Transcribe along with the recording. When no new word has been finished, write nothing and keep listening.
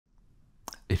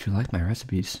if you like my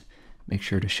recipes, make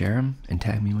sure to share them and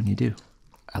tag me when you do.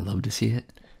 I love to see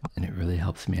it, and it really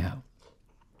helps me out.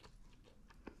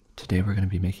 Today we're going to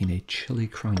be making a chili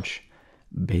crunch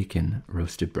bacon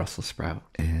roasted Brussels sprout,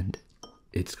 and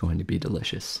it's going to be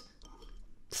delicious.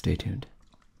 Stay tuned.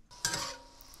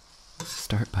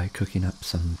 Start by cooking up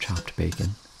some chopped bacon.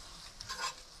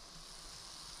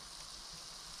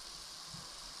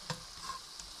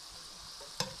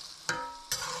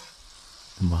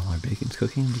 And while our bacon's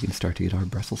cooking, we can start to get our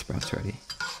Brussels sprouts ready.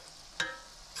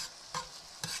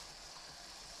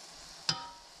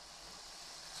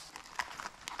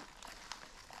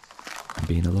 I'm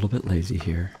being a little bit lazy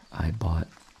here. I bought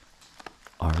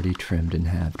already trimmed and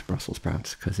halved Brussels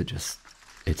sprouts because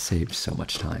it saves so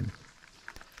much time.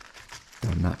 Though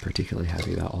I'm not particularly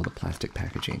happy about all the plastic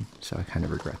packaging, so I kind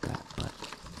of regret that, but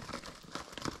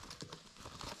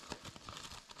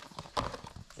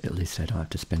at least I don't have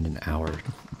to spend an hour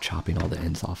chopping all the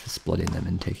ends off, splitting them,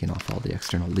 and taking off all the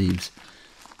external leaves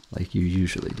like you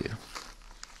usually do.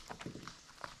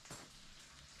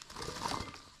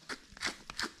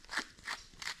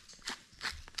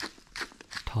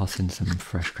 Toss in some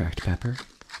fresh cracked pepper,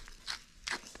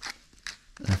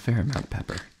 and a fair amount of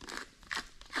pepper.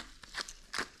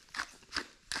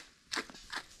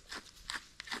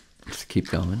 Just keep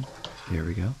going. Here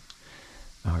we go.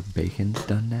 Our bacon's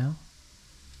done now.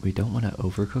 We don't want to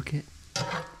overcook it,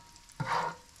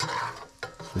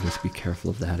 so just be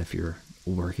careful of that if you're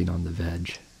working on the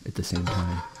veg at the same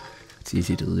time. It's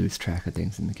easy to lose track of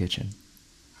things in the kitchen.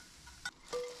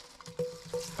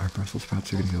 Our Brussels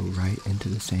sprouts are going to go right into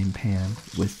the same pan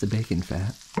with the bacon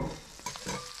fat.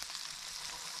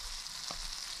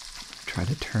 Try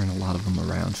to turn a lot of them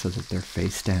around so that they're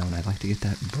face down. I like to get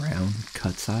that brown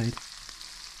cut side,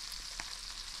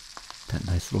 that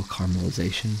nice little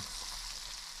caramelization.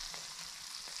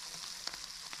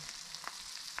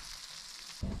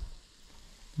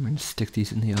 I'm going to stick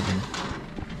these in the oven.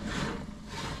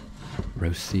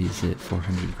 Roast these at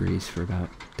 400 degrees for about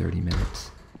 30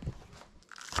 minutes.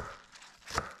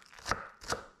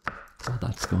 While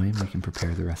that's going, we can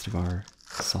prepare the rest of our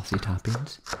saucy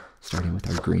toppings, starting with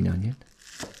our green onion.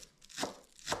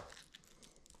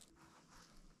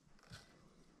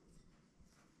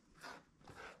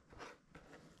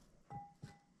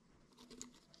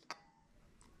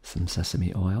 Some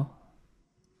sesame oil.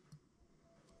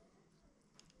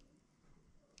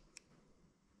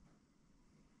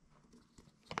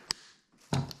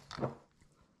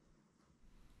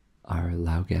 Our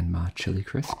Laugenma chili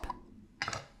crisp.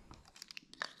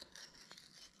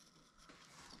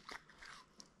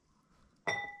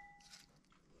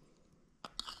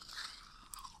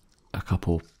 A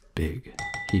couple big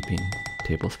heaping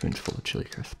tablespoons full of chili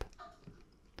crisp.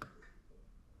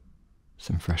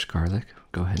 Some fresh garlic.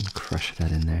 Go ahead and crush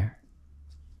that in there.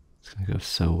 It's going to go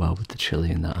so well with the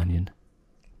chili and the onion.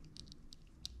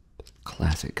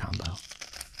 Classic combo.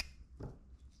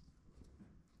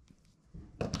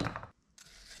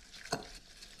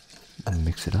 And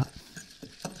mix it up.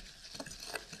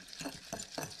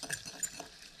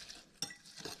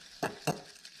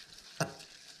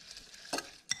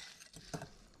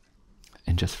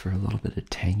 And just for a little bit of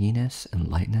tanginess and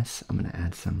lightness, I'm going to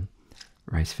add some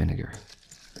rice vinegar.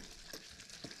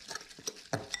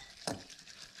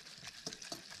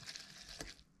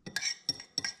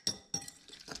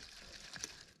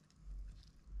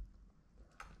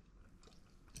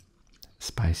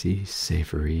 Spicy,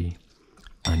 savory,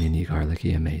 oniony,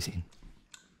 garlicky, amazing.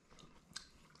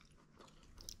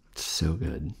 It's so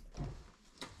good.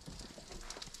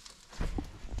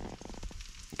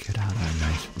 Get out our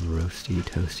nice roasty,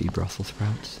 toasty Brussels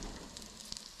sprouts.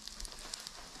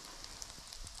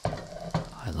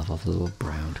 I love all the little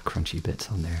browned, crunchy bits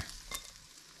on there.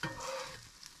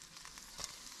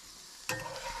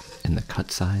 And the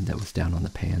cut side that was down on the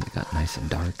pan that got nice and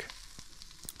dark.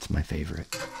 It's my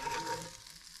favorite.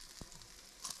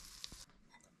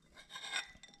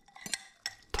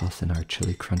 Toss in our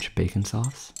chili crunch bacon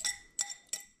sauce.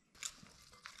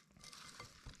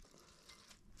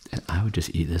 And I would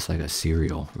just eat this like a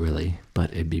cereal, really,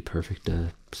 but it'd be perfect to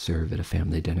serve at a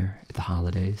family dinner at the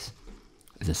holidays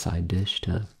as a side dish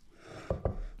to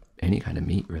any kind of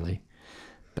meat, really.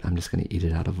 But I'm just going to eat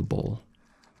it out of a bowl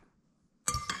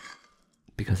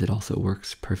because it also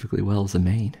works perfectly well as a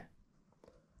main.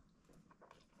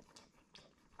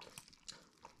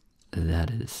 That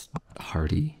is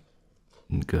hearty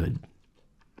and good,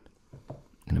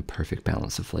 and a perfect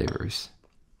balance of flavors.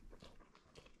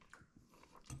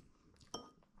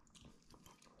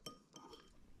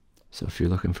 So if you're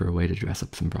looking for a way to dress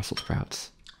up some Brussels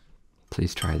sprouts,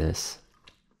 please try this.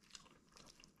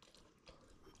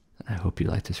 I hope you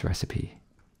like this recipe.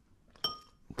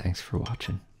 Thanks for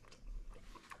watching.